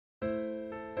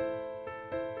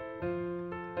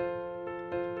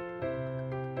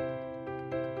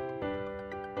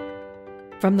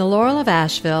From the Laurel of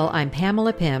Asheville, I'm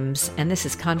Pamela Pims, and this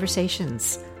is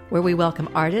Conversations, where we welcome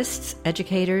artists,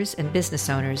 educators, and business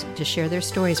owners to share their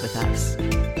stories with us.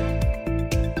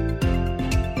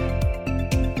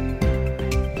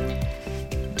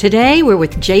 Today, we're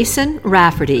with Jason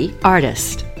Rafferty,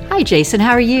 artist. Hi, Jason.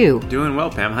 How are you? Doing well,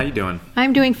 Pam. How you doing?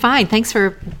 I'm doing fine. Thanks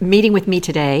for meeting with me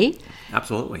today.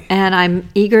 Absolutely. And I'm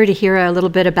eager to hear a little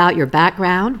bit about your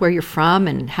background, where you're from,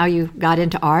 and how you got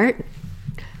into art.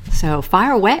 So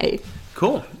fire away.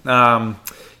 Cool.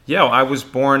 I was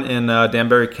born in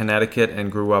Danbury, Connecticut,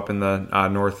 and grew up in the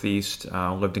Northeast.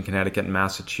 Lived in Connecticut and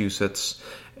Massachusetts.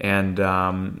 And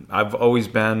I've always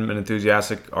been an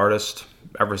enthusiastic artist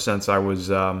ever since I was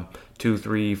 2,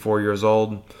 3, 4 years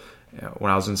old.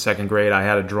 When I was in second grade, I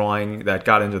had a drawing that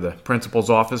got into the principal's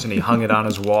office, and he hung it on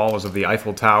his wall. It was of the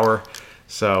Eiffel Tower.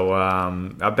 So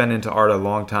I've been into art a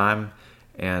long time.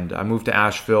 And I moved to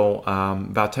Asheville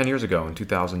about 10 years ago in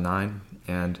 2009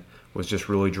 and was just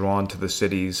really drawn to the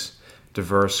city's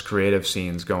diverse creative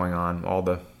scenes going on, all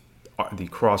the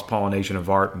cross-pollination of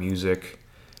art, music,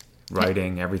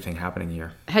 writing, everything happening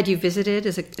here. Had you visited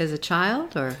as a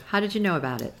child, or how did you know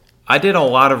about it? I did a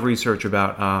lot of research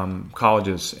about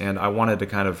colleges, and I wanted to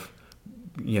kind of,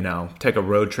 take a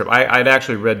road trip. I'd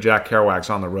actually read Jack Kerouac's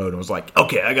On the Road and was like,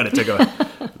 okay, I got to take a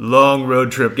long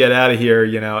road trip, get out of here,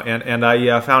 And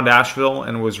I found Asheville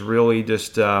and was really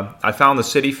just, I found the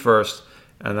city first,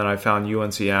 and then I found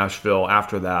UNC Asheville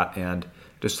after that, and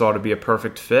just thought it'd be a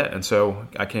perfect fit. And so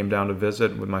I came down to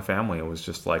visit with my family. It was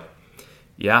just like,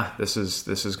 yeah, this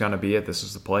is going to be it. This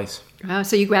is the place. Oh,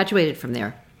 so you graduated from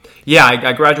there? Yeah,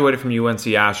 I graduated from UNC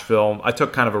Asheville. I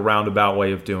took kind of a roundabout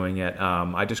way of doing it.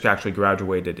 I just actually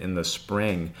graduated in the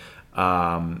spring,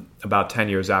 about 10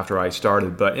 years after I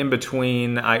started. But in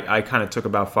between, I kind of took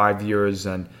about 5 years,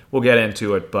 and we'll get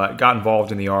into it, but got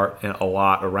involved in the art a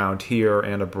lot around here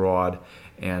and abroad.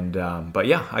 And but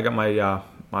yeah, I got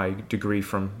my degree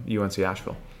from UNC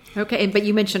Asheville. Okay, but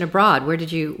you mentioned abroad. Where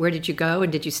did you go,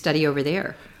 and did you study over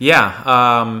there?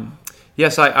 Yeah.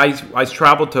 Yes, I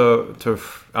traveled to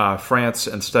France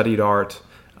and studied art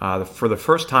for the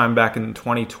first time back in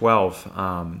 2012,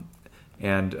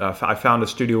 and I found a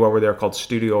studio over there called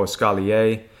Studio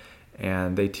Escalier,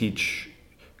 and they teach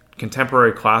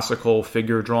contemporary classical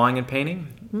figure drawing and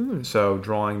painting, so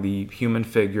drawing the human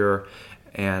figure,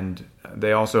 and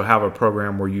they also have a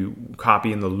program where you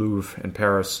copy in the Louvre in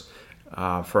Paris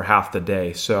for half the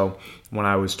day. So when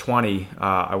I was 20,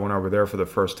 I went over there for the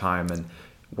first time and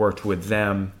worked with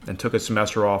them and took a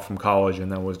semester off from college,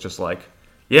 and then was just like,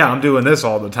 yeah, I'm doing this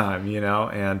all the time,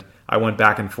 and I went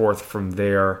back and forth from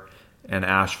there and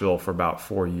Asheville for about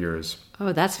 4 years.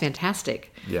 Oh, that's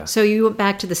fantastic. Yeah. So you went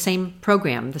back to the same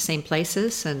program, the same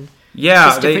places, and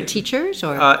just different teachers?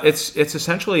 Or it's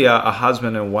essentially a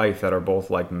husband and wife that are both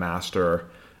like master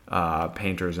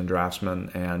painters and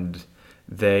draftsmen, and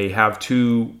they have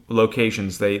 2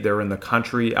 locations. They're in the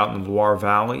country out in the Loire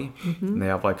Valley, and they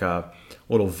have like a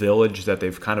little village that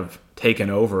they've kind of taken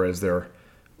over as their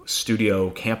studio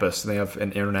campus. They have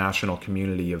an international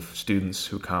community of students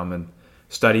who come and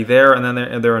study there, and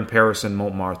then they're in Paris and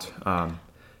Montmartre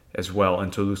as well,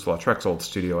 in Toulouse-Lautrec's old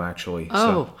studio, actually.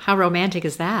 Oh, how romantic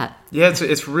is that? Yeah, it's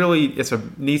a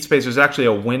neat space. There's actually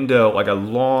a window, like a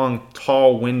long,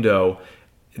 tall window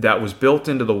that was built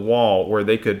into the wall where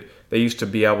they used to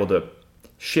be able to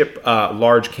ship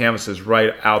large canvases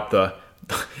right out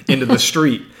into the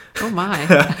street. Oh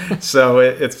my! So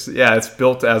it's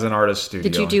built as an artist studio.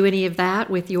 Did you do any of that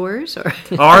with yours? Or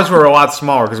ours were a lot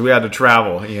smaller because we had to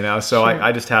travel, So Sure.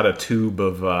 I just had a tube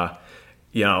of,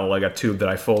 like a tube that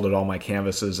I folded all my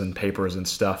canvases and papers and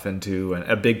stuff into, and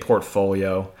a big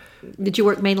portfolio. Did you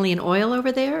work mainly in oil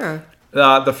over there?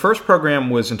 Or? The first program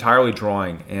was entirely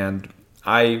drawing, and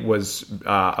I was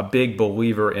a big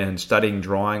believer in studying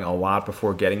drawing a lot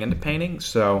before getting into painting.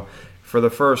 So for the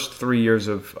first 3 years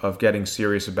of getting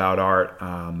serious about art,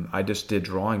 I just did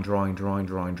drawing.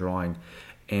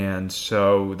 And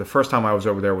so the first time I was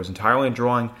over there was entirely in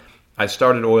drawing. I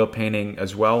started oil painting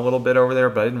as well a little bit over there,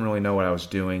 but I didn't really know what I was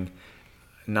doing.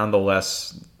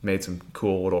 Nonetheless, made some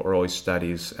cool little early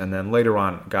studies. And then later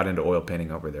on, got into oil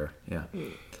painting over there. Yeah.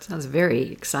 Sounds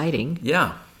very exciting.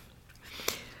 Yeah.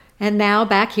 And now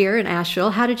back here in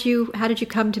Asheville, how did you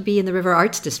come to be in the River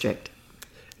Arts District?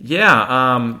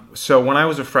 Yeah, so when I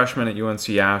was a freshman at UNC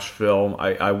Asheville,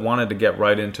 I wanted to get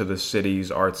right into the city's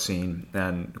art scene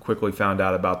and quickly found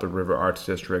out about the River Arts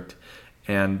District.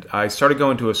 And I started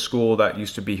going to a school that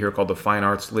used to be here called the Fine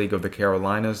Arts League of the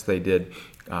Carolinas. They did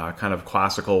kind of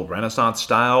classical Renaissance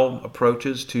style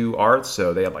approaches to art.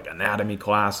 So they had like anatomy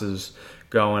classes,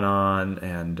 going on,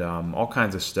 and all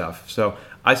kinds of stuff. So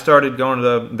I started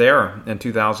going there in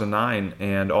 2009,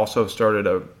 and also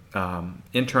started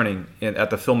interning at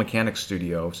the Film Mechanics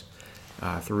Studios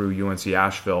through UNC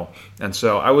Asheville. And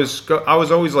so I was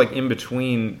always like in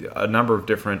between a number of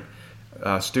different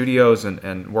studios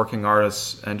and working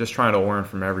artists, and just trying to learn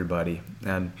from everybody.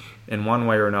 And in one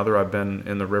way or another, I've been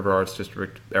in the River Arts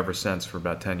District ever since, for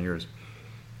about 10 years.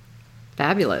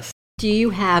 Fabulous. Do you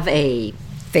have a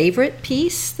favorite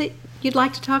piece that you'd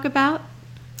like to talk about?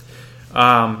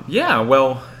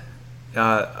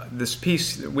 This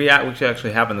piece we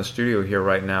actually have in the studio here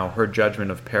right now, Her Judgment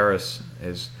of Paris,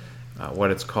 is what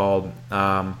it's called.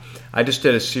 I just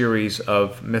did a series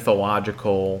of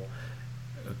mythological,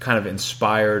 kind of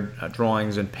inspired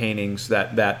drawings and paintings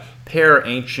that pair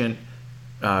ancient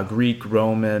Greek,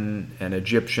 Roman, and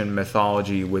Egyptian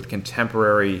mythology with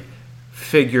contemporary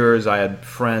figures. I had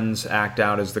friends act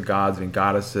out as the gods and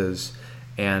goddesses,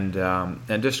 and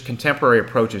just contemporary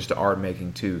approaches to art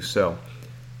making too. So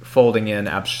folding in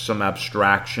some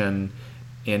abstraction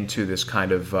into this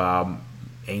kind of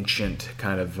ancient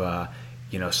kind of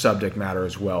subject matter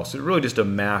as well. So really just a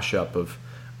mashup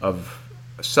of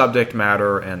subject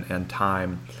matter and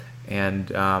time. And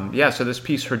so this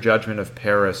piece, Her Judgment of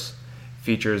Paris,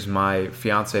 features my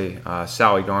fiance,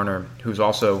 Sally Garner, who's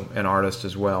also an artist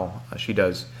as well. She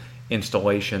does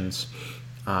installations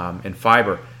in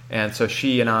fiber. And so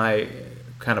she and I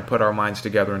kind of put our minds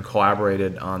together and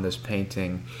collaborated on this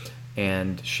painting.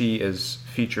 And she is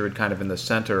featured kind of in the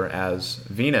center as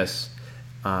Venus.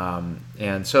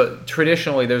 And so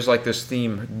traditionally there's like this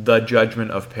theme, the Judgment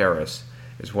of Paris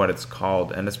is what it's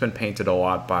called. And it's been painted a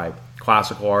lot by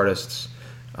classical artists,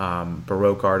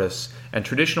 Baroque artists. And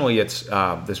traditionally it's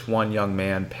this one young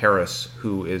man, Paris,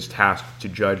 who is tasked to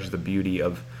judge the beauty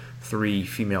of 3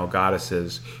 female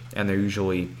goddesses. And they're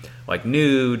usually like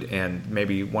nude, and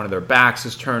maybe one of their backs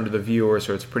is turned to the viewer,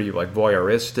 so it's pretty like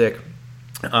voyeuristic.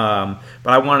 But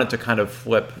I wanted to kind of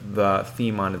flip the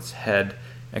theme on its head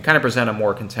and kind of present a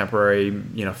more contemporary,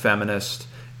 feminist,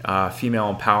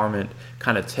 female empowerment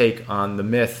kind of take on the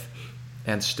myth,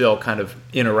 and still kind of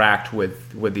interact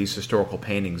with these historical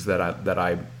paintings that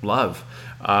I love.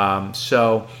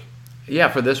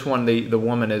 For this one, the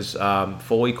woman is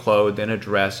fully clothed in a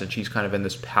dress, and she's kind of in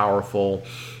this powerful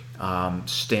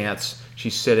stance.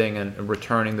 She's sitting and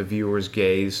returning the viewer's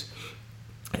gaze,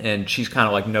 and she's kind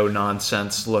of like no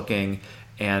nonsense looking.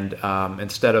 And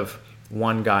instead of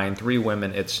one guy and 3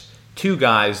 women, it's 2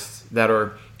 guys that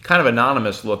are kind of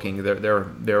anonymous looking.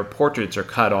 Their portraits are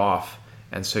cut off,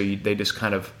 and so they just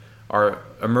kind of are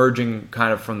emerging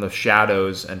kind of from the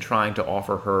shadows and trying to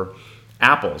offer her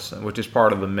apples, which is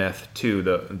part of the myth too.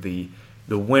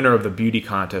 The winner of the beauty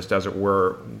contest, as it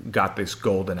were, got this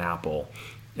golden apple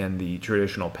in the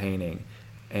traditional painting.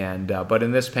 And but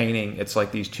in this painting, it's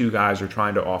like these 2 guys are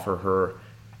trying to offer her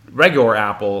regular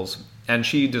apples, and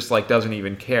she just like doesn't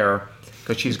even care,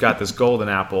 because she's got this golden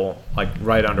apple like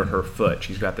right under her foot.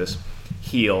 She's got this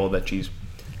heel that she's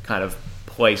kind of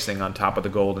placing on top of the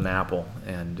golden apple.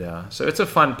 And so it's a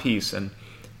fun piece, and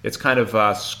it's kind of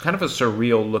a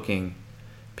surreal looking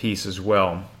piece as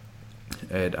well.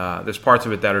 There's parts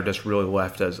of it that are just really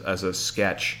left as a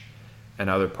sketch, and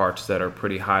other parts that are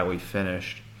pretty highly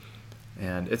finished.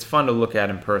 And it's fun to look at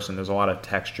in person. There's a lot of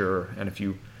texture, and if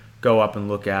you go up and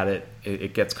look at it,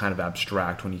 it gets kind of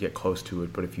abstract when you get close to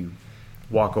it. But if you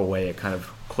walk away, it kind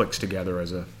of clicks together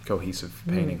as a cohesive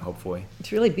painting, hopefully.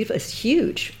 It's really beautiful. It's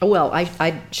huge. Well,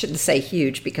 I shouldn't say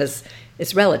huge because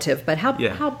it's relative, but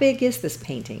how big is this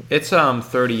painting? It's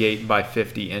 38 by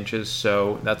 50 inches,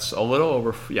 so that's a little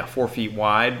over 4 feet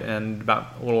wide and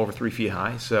about a little over 3 feet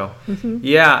high. So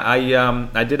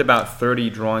I did about 30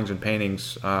 drawings and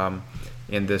paintings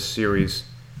in this series,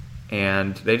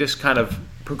 and they just kind of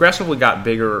progressively got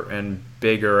bigger and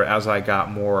bigger as I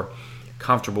got more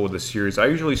comfortable with the series. I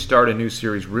usually start a new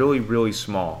series really, really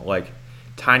small, like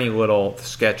tiny little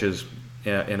sketches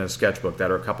in a sketchbook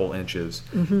that are a couple inches,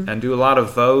 and do a lot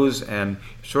of those, and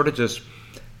sort of just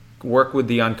work with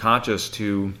the unconscious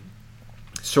to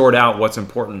sort out what's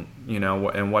important,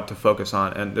 and what to focus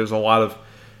on. And there's a lot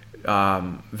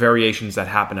of variations that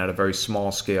happen at a very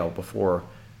small scale before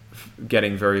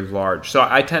getting very large. So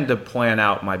I tend to plan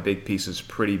out my big pieces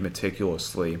pretty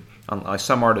meticulously.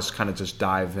 Some artists kind of just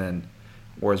dive in,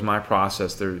 whereas my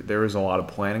process, there is a lot of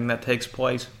planning that takes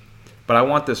place. But I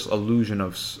want this illusion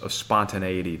of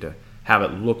spontaneity to have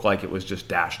it look like it was just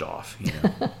dashed off.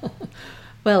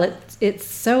 Well, it's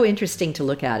so interesting to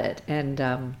look at it,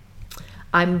 and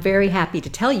I'm very happy to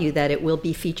tell you that it will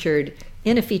be featured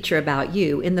in a feature about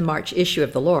you in the March issue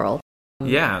of the Laurel.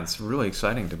 Yeah, it's really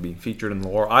exciting to be featured in the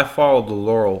Laurel. I followed the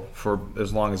Laurel for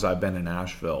as long as I've been in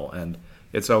Asheville, and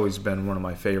it's always been one of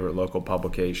my favorite local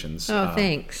publications. Oh,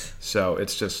 thanks. So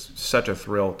it's just such a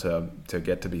thrill to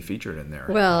get to be featured in there.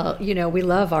 Well, we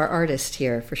love our artists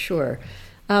here for sure.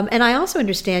 And I also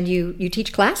understand you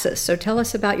teach classes, so tell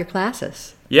us about your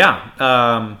classes. Yeah.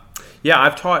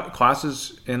 I've taught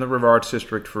classes in the River Arts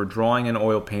District for drawing and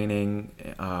oil painting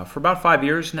for about 5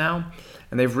 years now,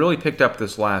 and they've really picked up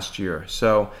this last year.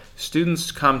 So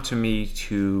students come to me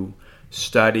to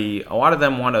study. A lot of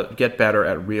them want to get better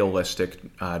at realistic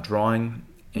drawing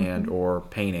and or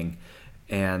painting.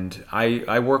 And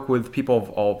I work with people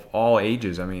of all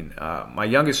ages. I mean, my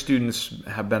youngest students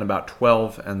have been about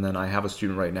 12, and then I have a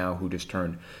student right now who just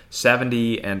turned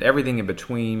 70, and everything in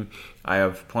between. I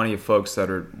have plenty of folks that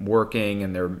are working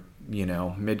and they're,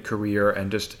 mid-career,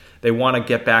 and just they want to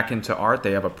get back into art.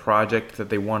 They have a project that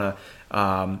they want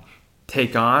to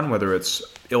take on, whether it's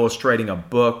illustrating a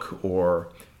book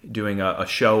or doing a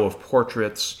show of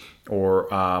portraits,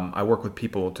 or I work with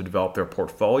people to develop their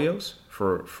portfolios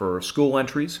for school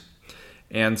entries.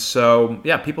 And so,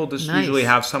 people just usually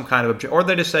have some kind of or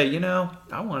they just say,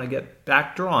 I want to get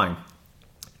back drawing.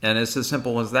 And it's as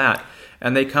simple as that.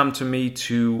 And they come to me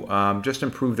to just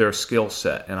improve their skill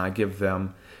set. And I give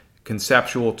them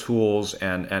conceptual tools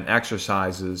and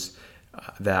exercises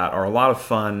that are a lot of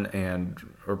fun and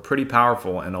are pretty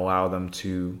powerful and allow them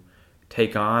to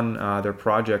take on their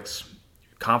projects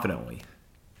confidently,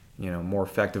 more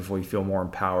effectively, feel more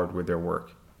empowered with their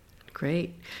work.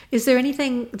 Great. Is there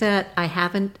anything that I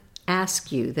haven't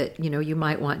asked you that, you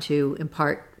might want to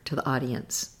impart to the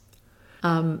audience?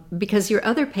 Because your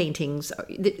other paintings,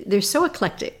 they're so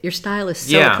eclectic. Your style is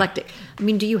so eclectic. I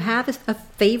mean, do you have a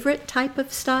favorite type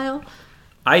of style?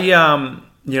 I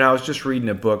was just reading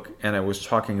a book, and it was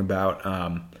talking about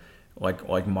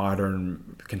like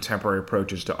modern contemporary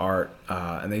approaches to art,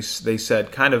 and they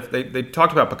said they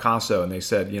talked about Picasso, and they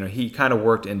said he kind of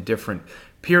worked in different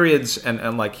periods,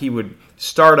 and like he would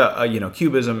start a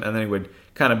Cubism, and then he would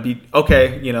kind of be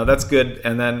that's good,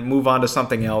 and then move on to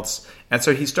something else. And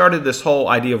so he started this whole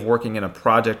idea of working in a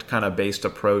project kind of based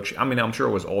approach. I mean, I'm sure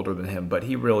it was older than him, but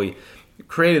he really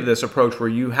created this approach where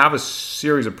you have a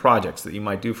series of projects that you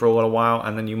might do for a little while,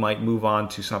 and then you might move on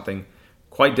to something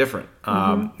quite different,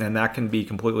 and that can be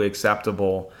completely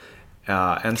acceptable.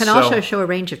 And can also show a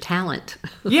range of talent.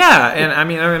 Yeah, and I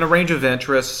mean a range of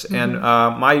interests. And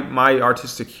my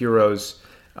artistic heroes,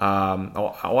 a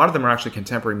lot of them are actually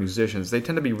contemporary musicians. They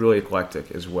tend to be really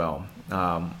eclectic as well,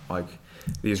 like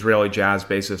the Israeli jazz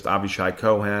bassist Avishai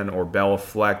Cohen, or Bela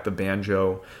Fleck, the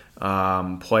banjo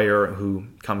player who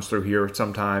comes through here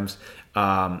sometimes.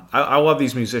 I love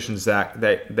these musicians that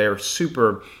they're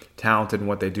super talented in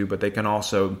what they do, but they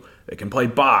can play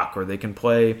Bach, or they can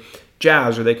play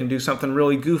jazz, or they can do something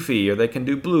really goofy, or they can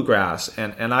do bluegrass.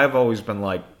 And I've always been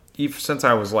like, since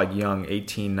I was like young,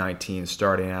 18, 19,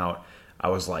 starting out, I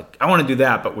was like, I want to do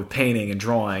that, but with painting and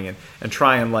drawing, and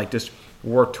try and like just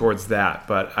work towards that.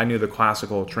 But I knew the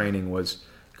classical training was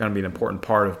going to be an important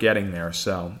part of getting there.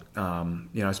 So,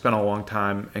 I spent a long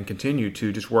time and continue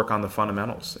to just work on the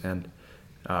fundamentals and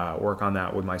work on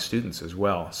that with my students as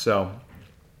well. So,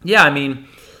 I mean,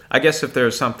 I guess if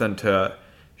there's something to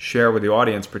share with the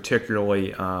audience,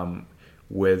 particularly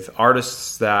with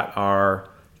artists that are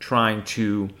trying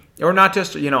to, or not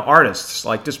just artists,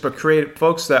 like just but creative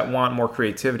folks that want more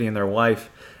creativity in their life,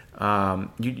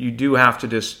 you do have to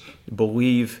just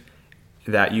believe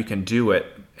that you can do it,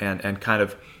 and kind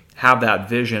of have that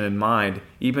vision in mind,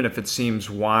 even if it seems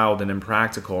wild and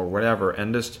impractical or whatever,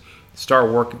 and just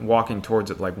start walking towards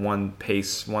it like one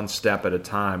step at a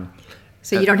time.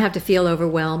 So you don't have to feel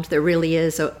overwhelmed. There really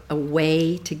is a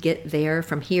way to get there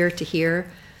from here to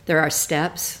here. There are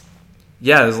steps.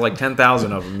 Yeah, there's like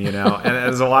 10,000 of them, and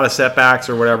there's a lot of setbacks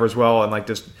or whatever as well, and like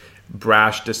just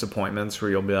brash disappointments where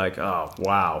you'll be like, oh,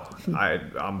 wow,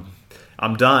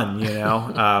 I'm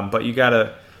done, but you got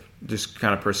to just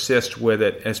kind of persist with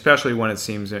it, especially when it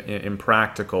seems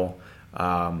impractical,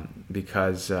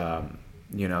 because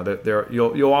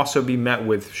you'll also be met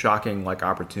with shocking like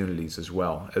opportunities as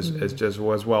well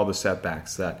as well the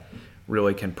setbacks that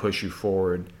really can push you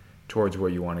forward towards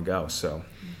where you want to go. So,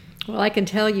 well, I can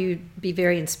tell you'd be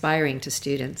very inspiring to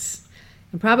students,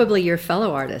 and probably your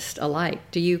fellow artists alike.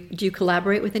 Do you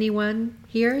collaborate with anyone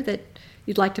here that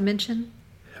you'd like to mention?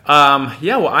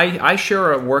 Well, I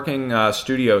share a working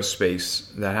studio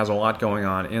space that has a lot going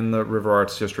on in the River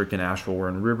Arts District in Asheville. We're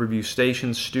in Riverview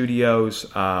Station Studios.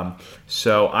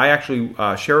 So I actually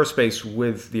share a space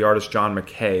with the artist John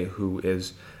McKay, who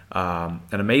is an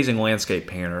amazing landscape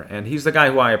painter. And he's the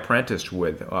guy who I apprenticed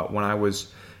with when I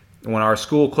was when our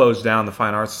school closed down, the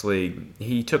Fine Arts League,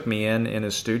 he took me in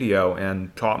his studio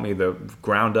and taught me the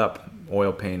ground up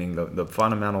oil painting, the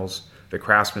fundamentals, the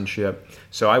craftsmanship.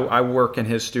 So I work in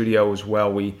his studio as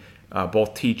well. We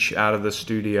both teach out of the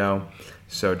studio.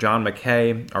 So John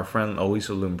McKay, our friend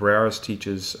Elisa Lumbreras,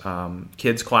 teaches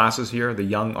kids classes here, the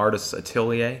Young Artists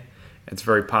Atelier. It's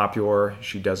very popular.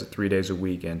 She does it 3 days a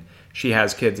week, and she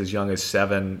has kids as young as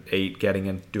 7, 8 getting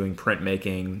in, doing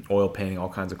printmaking, oil painting, all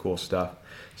kinds of cool stuff.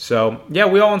 So yeah,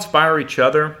 we all inspire each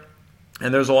other,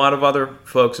 and there's a lot of other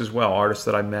folks as well, artists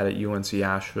that I met at UNC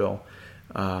Asheville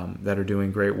that are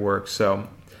doing great work. So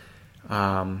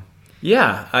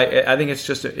yeah, I think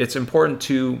it's important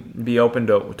to be open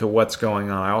to what's going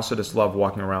on. I also just love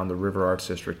walking around the River Arts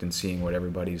District and seeing what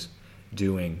everybody's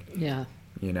doing. Yeah.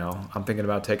 You know, I'm thinking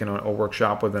about taking a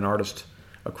workshop with an artist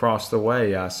across the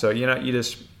way. So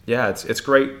it's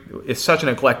great. It's such an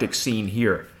eclectic scene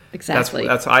here. Exactly.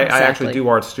 I actually do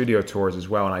art studio tours as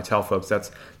well, and I tell folks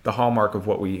that's the hallmark of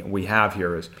what we have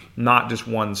here is not just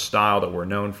one style that we're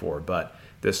known for, but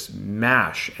this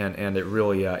mash, and it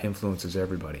really influences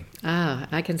everybody.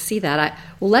 I can see that.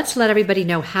 Well, let's let everybody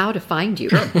know how to find you.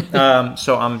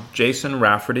 So I'm Jason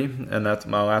Rafferty, and that's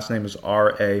my last name is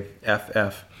Rafferty,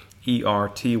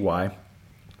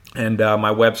 and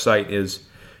my website is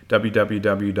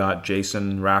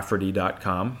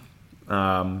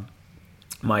www.jasonrafferty.com.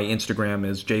 My Instagram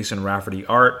is Jason Rafferty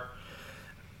Art.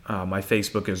 My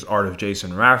Facebook is Art of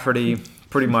Jason Rafferty.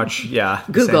 Pretty much, yeah.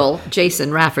 Google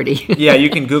Jason Rafferty. Yeah, you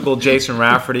can Google Jason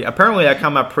Rafferty. Apparently, I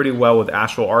come up pretty well with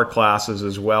Asheville art classes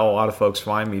as well. A lot of folks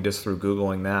find me just through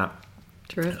Googling that.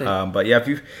 Terrific. But yeah, if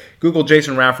you Google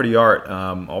Jason Rafferty Art,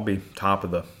 I'll be top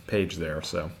of the page there.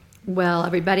 So. Well,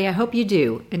 everybody, I hope you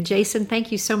do. And Jason,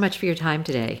 thank you so much for your time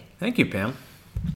today. Thank you, Pam.